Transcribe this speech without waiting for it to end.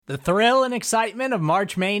The thrill and excitement of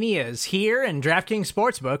March Mania is here, and DraftKings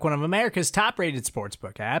Sportsbook, one of America's top-rated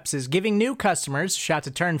sportsbook apps, is giving new customers a shot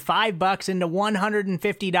to turn $5 into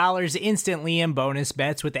 $150 instantly in bonus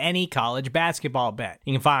bets with any college basketball bet.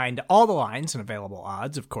 You can find all the lines and available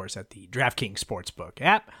odds, of course, at the DraftKings Sportsbook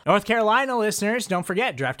app. North Carolina listeners, don't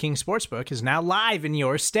forget, DraftKings Sportsbook is now live in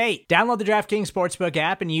your state. Download the DraftKings Sportsbook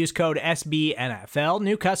app and use code SBNFL.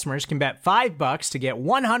 New customers can bet $5 to get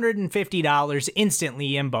 $150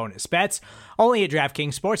 instantly in bonus bets, only at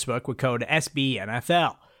DraftKings Sportsbook with code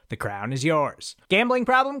SBNFL. The crown is yours. Gambling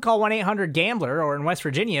problem? Call 1-800-GAMBLER, or in West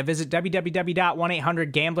Virginia, visit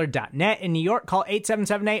www.1800gambler.net. In New York, call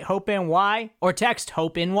 877-8-HOPE-NY or text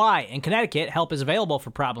HOPE-NY. In Connecticut, help is available for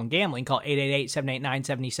problem gambling. Call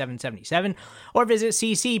 888-789-7777 or visit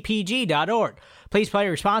ccpg.org. Please play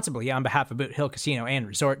responsibly on behalf of Boot Hill Casino and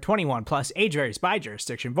Resort. 21 plus, age varies by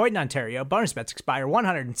jurisdiction. Void in Ontario. Bonus bets expire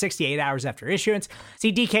 168 hours after issuance.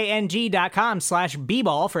 See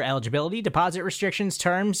dkng.com/bball for eligibility, deposit restrictions,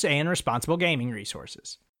 terms, and responsible gaming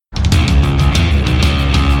resources.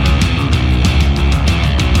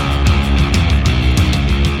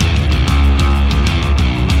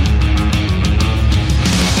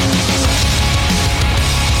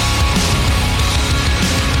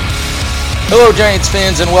 Hello, Giants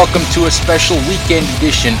fans, and welcome to a special weekend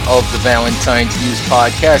edition of the Valentine's Views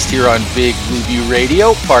podcast here on Big Blue View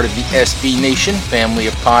Radio, part of the SB Nation family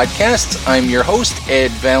of podcasts. I'm your host,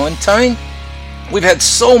 Ed Valentine. We've had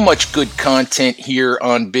so much good content here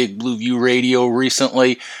on Big Blue View Radio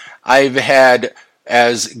recently. I've had,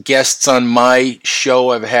 as guests on my show,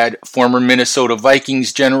 I've had former Minnesota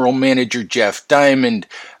Vikings general manager Jeff Diamond.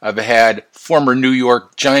 I've had former New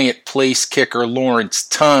York Giant place kicker Lawrence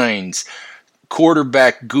Tynes,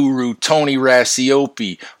 quarterback guru Tony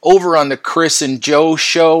Racioppi. Over on the Chris and Joe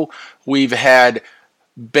show, we've had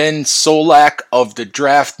Ben Solak of the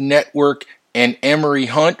Draft Network and Emery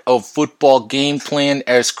Hunt of Football Game Plan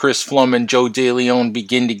as Chris Flum and Joe DeLeon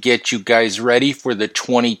begin to get you guys ready for the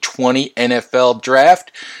 2020 NFL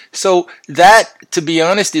Draft. So that, to be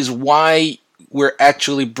honest, is why we're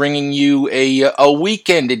actually bringing you a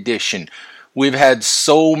weekend edition. We've had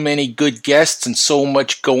so many good guests and so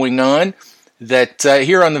much going on that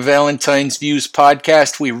here on the Valentine's Views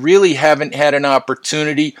podcast, we really haven't had an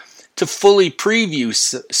opportunity to fully preview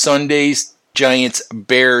Sunday's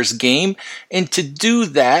Giants-Bears game. And to do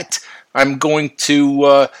that, I'm going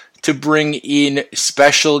to bring in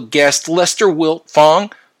special guest Lester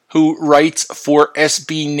Wiltfong, who writes for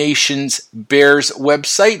SB Nation's Bears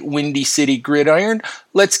website, Windy City Gridiron.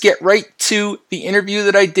 Let's get right to the interview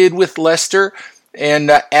that I did with Lester.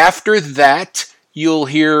 And after that, you'll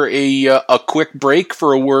hear a quick break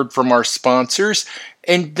for a word from our sponsors,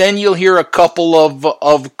 and then you'll hear a couple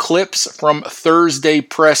of clips from Thursday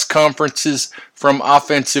press conferences from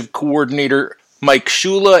offensive coordinator Mike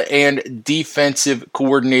Shula and defensive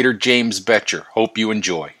coordinator James Betcher. Hope you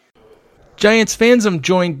enjoy. Giants fans, I'm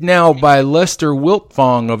joined now by Lester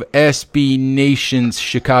Wiltfong of SB Nation's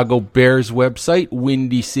Chicago Bears website,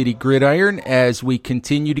 Windy City Gridiron, as we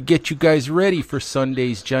continue to get you guys ready for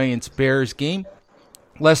Sunday's Giants-Bears game.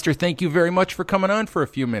 Lester, thank you very much for coming on for a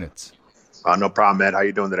few minutes. No problem, Ed. How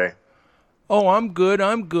you doing today? Oh, I'm good.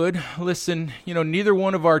 Listen, neither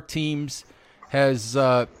one of our teams has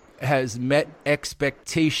met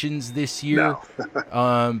expectations this year.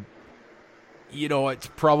 No. It's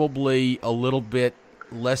probably a little bit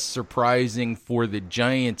less surprising for the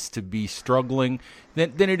Giants to be struggling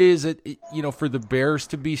than it is, for the Bears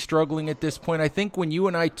to be struggling at this point. I think when you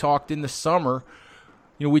and I talked in the summer,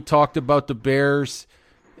 we talked about the Bears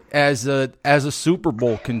as a Super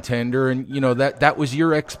Bowl contender, and that was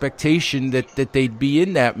your expectation that they'd be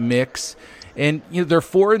in that mix. And they're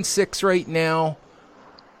 4-6 right now,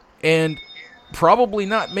 and probably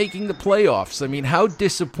not making the playoffs. I mean, how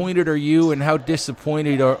disappointed are you, and how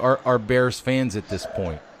disappointed are Bears fans at this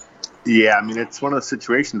point? Yeah, I mean, it's one of those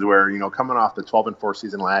situations where, coming off the 12-4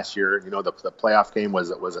 season last year, the playoff game was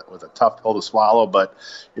a tough pill to swallow, but,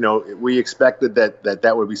 we expected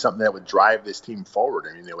that would be something that would drive this team forward.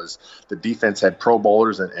 I mean, the defense had Pro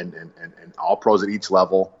Bowlers and all pros at each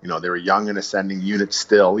level. They were young and ascending units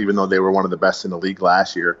still, even though they were one of the best in the league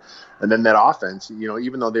last year. And then that offense,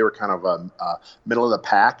 even though they were kind of middle of the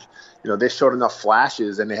pack, they showed enough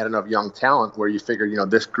flashes and they had enough young talent where you figured,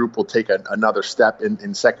 this group will take another step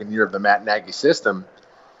in second year of the Matt Nagy system.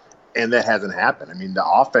 And that hasn't happened. I mean, the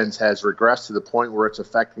offense has regressed to the point where it's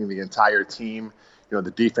affecting the entire team. The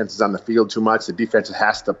defense is on the field too much. The defense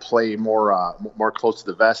has to play more close to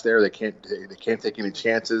the vest there. They can't take any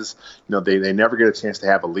chances. They never get a chance to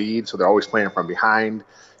have a lead, so they're always playing from behind.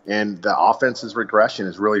 And the offense's regression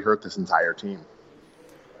has really hurt this entire team.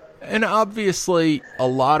 And obviously, a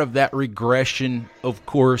lot of that regression, of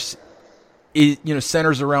course, is,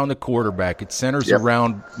 centers around the quarterback. It centers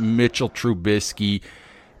around Mitchell Trubisky.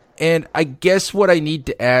 And I guess what I need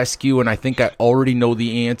to ask you, and I think I already know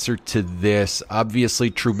the answer to this,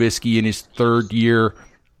 obviously Trubisky in his third year,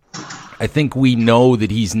 I think we know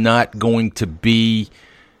that he's not going to be,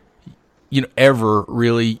 ever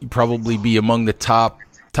really probably be among the top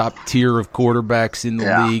tier of quarterbacks in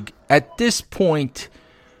the league. At this point,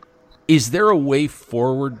 is there a way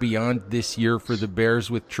forward beyond this year for the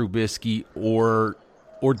Bears with Trubisky, or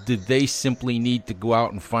did they simply need to go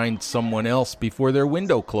out and find someone else before their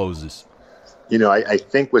window closes? I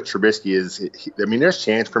think with Trubisky there's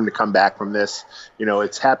chance for him to come back from this.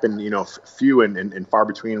 It's happened, few and far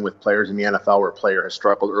between with players in the NFL where a player has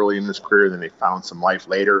struggled early in his career, then they found some life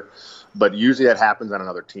later. But usually that happens on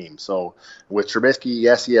another team. So with Trubisky,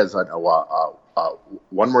 yes, he has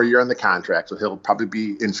one more year on the contract, so he'll probably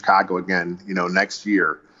be in Chicago again, next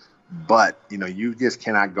year. But, you just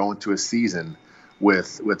cannot go into a season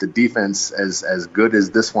with the defense as good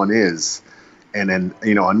as this one is, and then,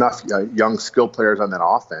 enough young skilled players on that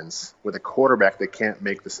offense with a quarterback that can't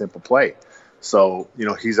make the simple play. So,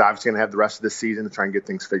 he's obviously going to have the rest of the season to try and get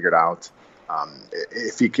things figured out.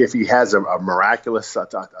 If he has a miraculous a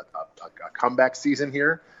comeback season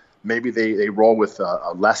here, maybe they roll with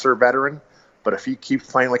a lesser veteran. But if he keeps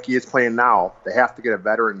playing like he is playing now, they have to get a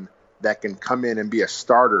veteran that can come in and be a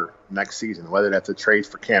starter next season, whether that's a trade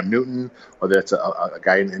for Cam Newton, whether it's a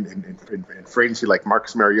guy in free agency like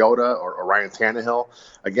Marcus Mariota or Ryan Tannehill.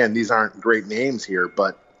 Again, these aren't great names here,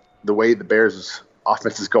 but the way the Bears'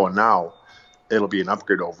 offense is going now, it'll be an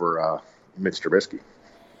upgrade over Mitch Trubisky.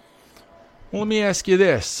 Well, let me ask you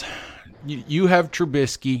this. You have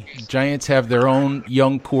Trubisky. Giants have their own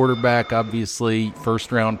young quarterback, obviously,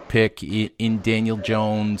 first-round pick in Daniel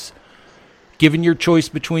Jones. Given your choice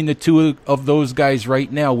between the two of those guys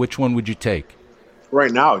right now, which one would you take?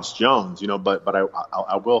 Right now it's Jones, but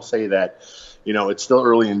I will say that, it's still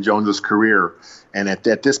early in Jones's career. And at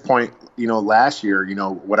this point, last year,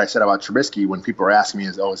 what I said about Trubisky when people were asking me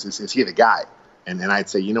is he the guy? And I'd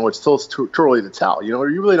say, it's still too early to tell. You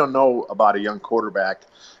really don't know about a young quarterback,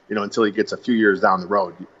 until he gets a few years down the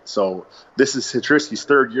road. So this is Trubisky's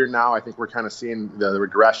third year now. I think we're kind of seeing the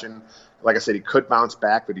regression. Like I said, he could bounce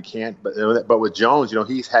back, but he can't. But with Jones,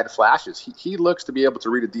 he's had flashes. He looks to be able to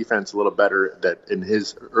read a defense a little better that in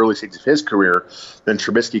his early stages of his career than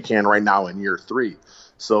Trubisky can right now in year 3.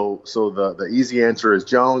 So the easy answer is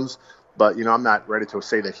Jones. But, I'm not ready to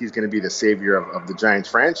say that he's going to be the savior of the Giants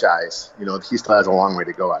franchise. He still has a long way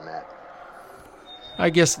to go on that. I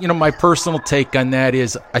guess, my personal take on that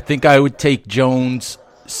is I think I would take Jones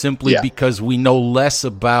simply because we know less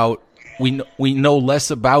about we know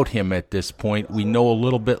less about him at this point. We know a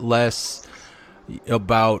little bit less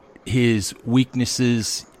about his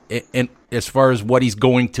weaknesses, and as far as what he's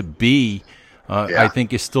going to be, I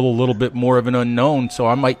think is still a little bit more of an unknown, so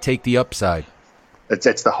I might take the upside.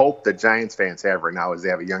 It's the hope that Giants fans have right now is they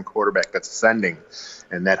have a young quarterback that's ascending,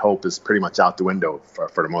 and that hope is pretty much out the window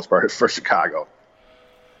for the most part for Chicago.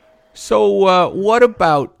 So what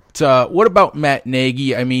about Matt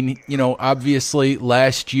Nagy? I mean, obviously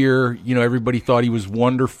last year, everybody thought he was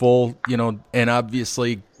wonderful, and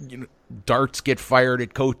obviously, darts get fired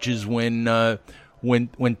at coaches when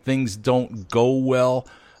things don't go well.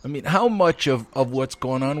 I mean, how much of what's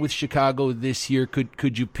going on with Chicago this year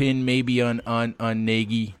could you pin maybe on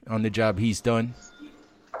Nagy, on the job he's done?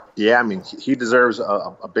 Yeah, I mean, he deserves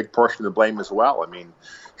a big portion of the blame as well. I mean,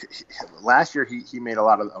 last year he made a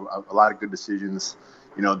lot of good decisions.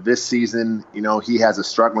 This season, he has a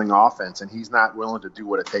struggling offense, and he's not willing to do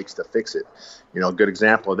what it takes to fix it. A good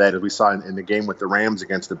example of that is we saw in the game with the Rams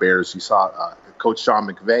against the Bears. You saw Coach Sean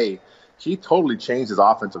McVay. He totally changed his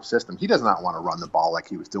offensive system. He does not want to run the ball like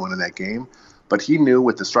he was doing in that game, but he knew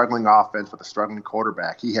with the struggling offense, with the struggling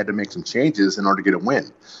quarterback, he had to make some changes in order to get a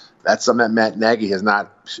win. That's something that Matt Nagy has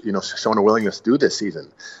not, shown a willingness to do this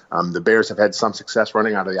season. The Bears have had some success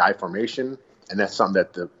running out of the I formation, and that's something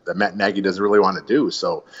that Matt Nagy doesn't really want to do.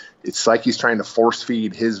 So it's like he's trying to force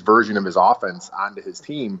feed his version of his offense onto his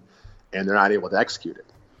team, and they're not able to execute it.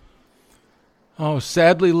 Oh,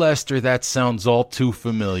 sadly, Lester, that sounds all too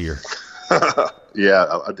familiar. Yeah,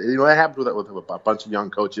 that happens with a bunch of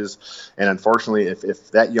young coaches, and unfortunately,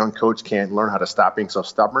 if that young coach can't learn how to stop being so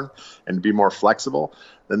stubborn and be more flexible,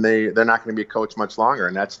 then they're not going to be a coach much longer,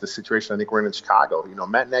 and that's the situation I think we're in Chicago.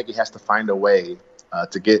 Matt Nagy has to find a way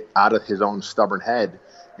to get out of his own stubborn head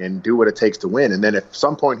and do what it takes to win, and then at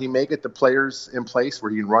some point he may get the players in place where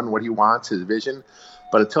he can run what he wants, his vision,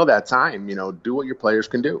 but until that time, do what your players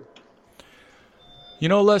can do.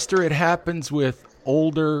 Lester, it happens with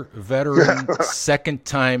older, veteran,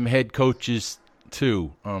 second-time head coaches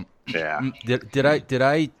too. Did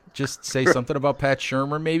I just say something about Pat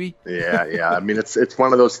Shurmur, maybe? Yeah. I mean, it's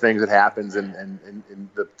one of those things that happens, and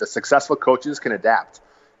the successful coaches can adapt,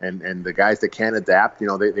 and the guys that can't adapt,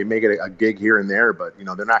 they make it a gig here and there, but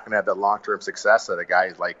they're not going to have that long-term success that a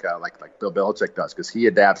guy like Bill Belichick does, because he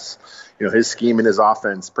adapts, his scheme and his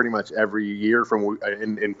offense pretty much every year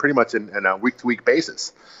in pretty much in a week-to-week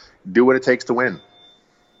basis. Do what it takes to win.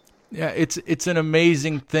 Yeah, it's an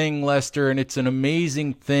amazing thing, Lester, and it's an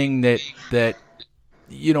amazing thing that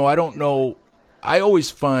I don't know. I always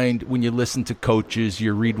find when you listen to coaches,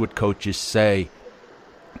 you read what coaches say.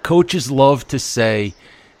 Coaches love to say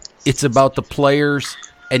it's about the players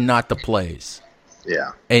and not the plays.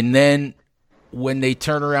 Yeah. And then when they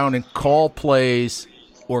turn around and call plays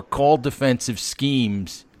or call defensive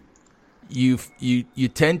schemes, you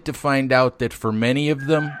tend to find out that for many of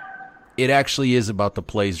them, it actually is about the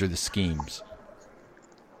plays or the schemes.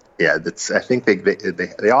 Yeah, I think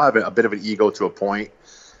they all have a bit of an ego to a point,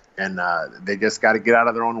 and they just got to get out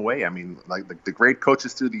of their own way. I mean, like the great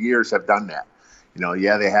coaches through the years have done that.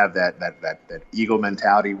 They have that ego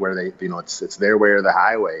mentality where they, it's their way or the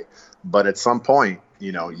highway. But at some point,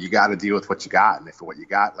 you got to deal with what you got. And if what you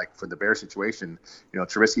got, like for the Bears situation,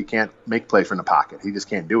 Trubisky can't make plays from the pocket. He just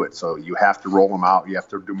can't do it. So you have to roll him out. You have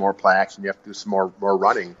to do more play action. You have to do some more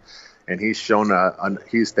running. And he's shown that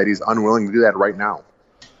he's unwilling to do that right now.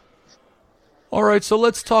 All right, so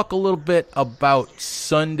let's talk a little bit about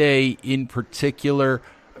Sunday in particular.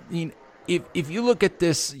 I mean, if you look at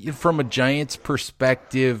this from a Giants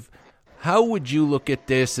perspective, how would you look at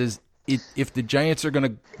this as if the Giants are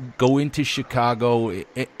going to go into Chicago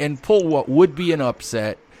and pull what would be an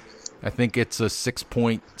upset? I think it's a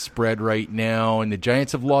 6-point spread right now, and the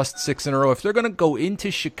Giants have lost 6 in a row. If they're going to go into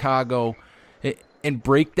Chicago and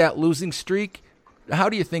break that losing streak, how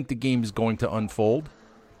do you think the game is going to unfold?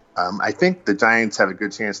 I think the Giants have a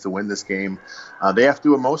good chance to win this game. They have to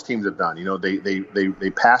do what most teams have done.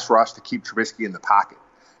 They pass rush to keep Trubisky in the pocket.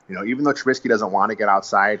 Even though Trubisky doesn't want to get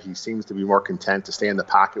outside, he seems to be more content to stay in the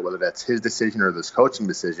pocket, whether that's his decision or this coaching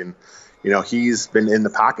decision. He's been in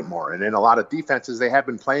the pocket more. And in a lot of defenses, they have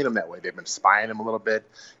been playing him that way. They've been spying him a little bit.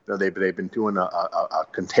 They've been doing a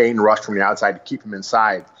contained rush from the outside to keep him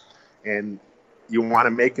inside. And you want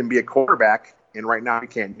to make him be a quarterback. And right now, he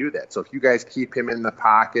can't do that. So if you guys keep him in the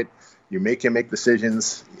pocket, you make him make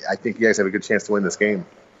decisions, I think you guys have a good chance to win this game.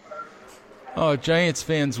 Oh, Giants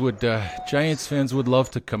fans would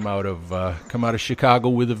love to come out of Chicago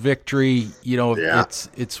with a victory.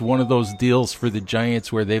 It's one of those deals for the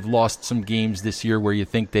Giants where they've lost some games this year where you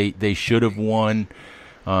think they should have won.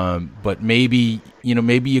 But maybe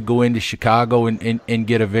you go into Chicago and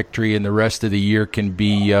get a victory, and the rest of the year can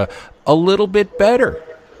be a little bit better.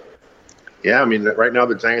 Yeah, I mean, right now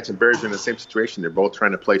the Giants and Bears are in the same situation. They're both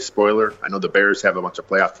trying to play spoiler. I know the Bears have a bunch of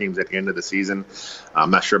playoff teams at the end of the season. I'm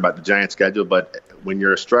not sure about the Giants' schedule, but when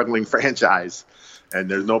you're a struggling franchise and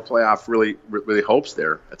there's no playoff really hopes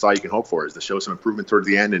there, that's all you can hope for is to show some improvement towards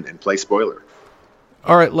the end and play spoiler.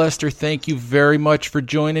 All right, Lester, thank you very much for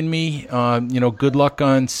joining me. Good luck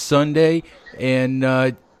on Sunday. And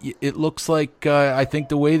it looks like I think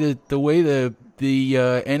the way the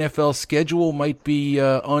NFL schedule might be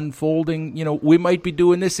unfolding, we might be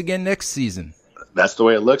doing this again next season. That's the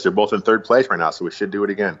way it looks. They're both in third place right now, so we should do it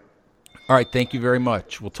again. All right, thank you very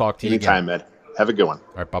much. We'll talk to you anytime, again. Ed. Have a good one.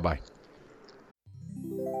 All right, bye-bye.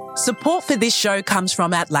 Support for this show comes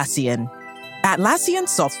from Atlassian. Atlassian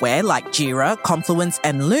software like Jira, Confluence,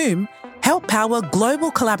 and Loom help power global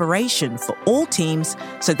collaboration for all teams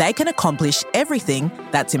so they can accomplish everything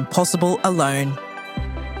that's impossible alone.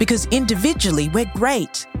 Because individually we're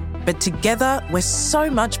great, but together we're so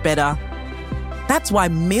much better. That's why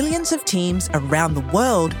millions of teams around the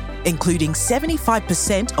world, including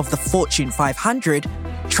 75% of the Fortune 500,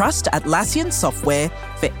 trust Atlassian software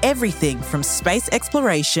for everything from space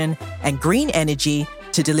exploration and green energy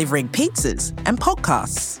to delivering pizzas and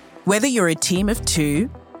podcasts. Whether you're a team of 2,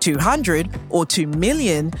 200, or 2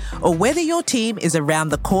 million, or whether your team is around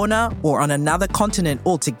the corner or on another continent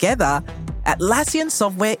altogether, Atlassian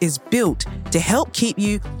software is built to help keep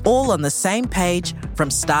you all on the same page from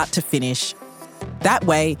start to finish. That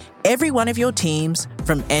way, every one of your teams,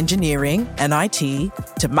 from engineering and IT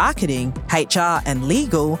to marketing, HR, and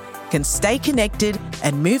legal, can stay connected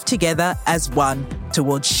and move together as one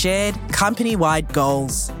towards shared company-wide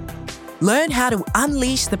goals. Learn how to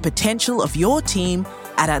unleash the potential of your team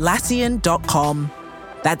at Atlassian.com.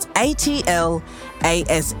 That's ATLASSIAN.com.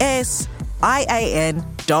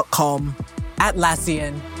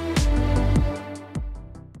 Atlassian.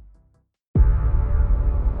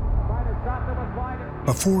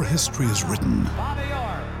 Before history is written,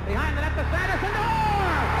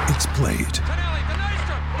 it's played.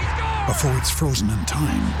 Before it's frozen in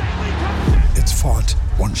time, it's fought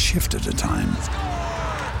one shift at a time.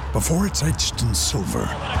 Before it's etched in silver,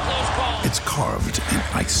 it's carved in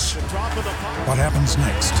ice. What happens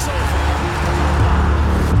next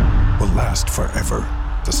will last forever.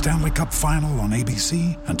 The Stanley Cup Final on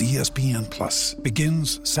ABC and ESPN Plus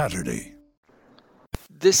begins Saturday.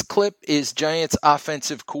 This clip is Giants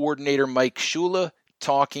offensive coordinator Mike Shula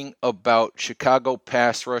talking about Chicago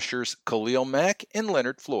pass rushers Khalil Mack and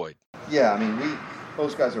Leonard Floyd. Yeah, I mean,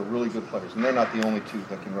 those guys are really good players, and they're not the only two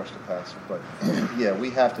that can rush the passer. But, yeah,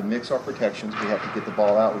 we have to mix our protections. We have to get the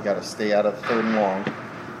ball out. We got to stay out of third and long.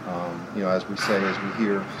 As we say, as we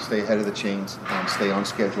hear, stay ahead of the chains, stay on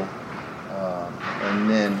schedule. And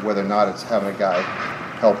then whether or not it's having a guy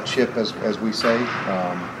help chip, as we say.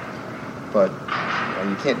 But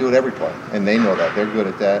you can't do it every play, and they know that. They're good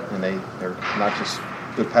at that, and they're not just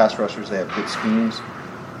good pass rushers. They have good schemes,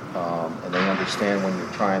 and they understand when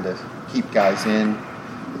you're trying to keep guys in,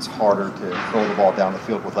 it's harder to throw the ball down the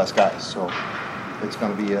field with less guys. So it's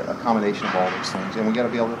going to be a combination of all those things, and we got to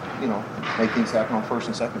be able to, make things happen on first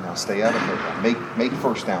and second down. Stay out of third down. Make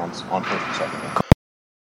first downs on first and second down.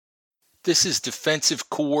 This is defensive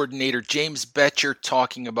coordinator James Bettcher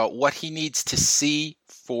talking about what he needs to see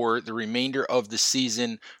for the remainder of the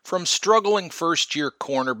season from struggling first-year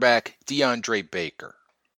cornerback DeAndre Baker.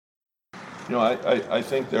 I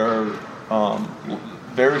think they're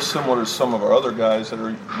very similar to some of our other guys that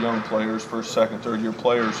are young players, first, second, third-year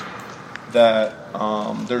players, that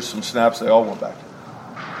there's some snaps they all want back.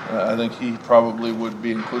 I think he probably would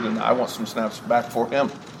be included. I want some snaps back for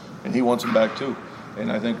him, and he wants them back too. And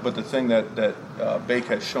I think, but the thing that Bake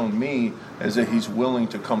has shown me is that he's willing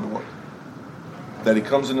to come to work. That he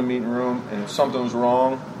comes in the meeting room, and if something's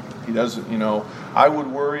wrong, he doesn't, I would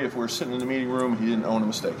worry if we're sitting in the meeting room and he didn't own a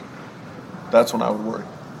mistake. That's when I would worry.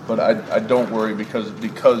 But I don't worry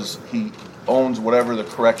because he owns whatever the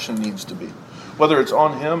correction needs to be. Whether it's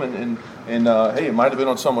on him and hey, it might have been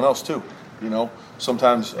on someone else too.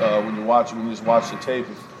 Sometimes when you just watch the tape,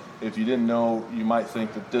 if you didn't know, you might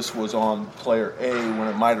think that this was on player A when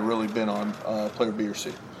it might have really been on player B or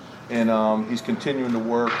C. And he's continuing to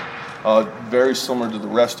work very similar to the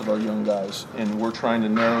rest of our young guys. And we're trying to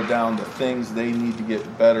narrow down the things they need to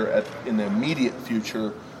get better at in the immediate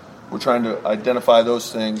future. We're trying to identify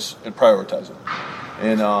those things and prioritize them.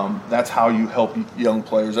 And that's how you help young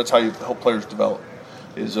players. That's how you help players develop.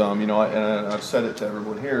 And I've said it to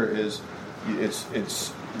everyone here, is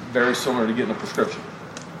it's very similar to getting a prescription.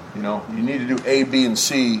 You need to do A, B, and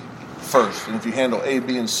C first. And if you handle A,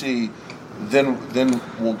 B, and C, then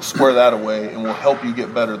we'll square that away and we'll help you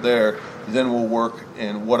get better there. Then we'll work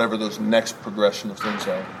in whatever those next progression of things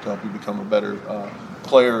are to help you become a better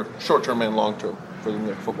player, short-term and long-term, for the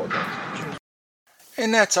next football games.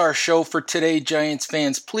 And that's our show for today, Giants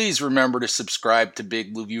fans. Please remember to subscribe to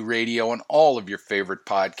Big Blue View Radio on all of your favorite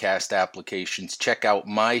podcast applications. Check out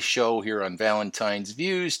my show here on Valentine's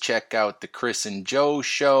Views. Check out the Chris and Joe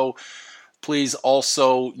show. Please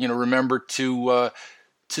also, remember to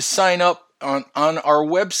sign up on our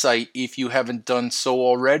website if you haven't done so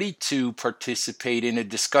already to participate in a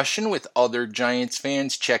discussion with other Giants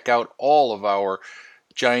fans. Check out all of our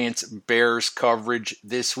Giants Bears coverage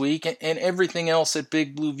this week and everything else at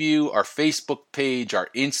Big Blue View, our Facebook page, our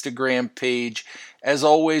Instagram page. As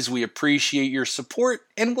always, we appreciate your support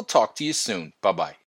and we'll talk to you soon. Bye-bye.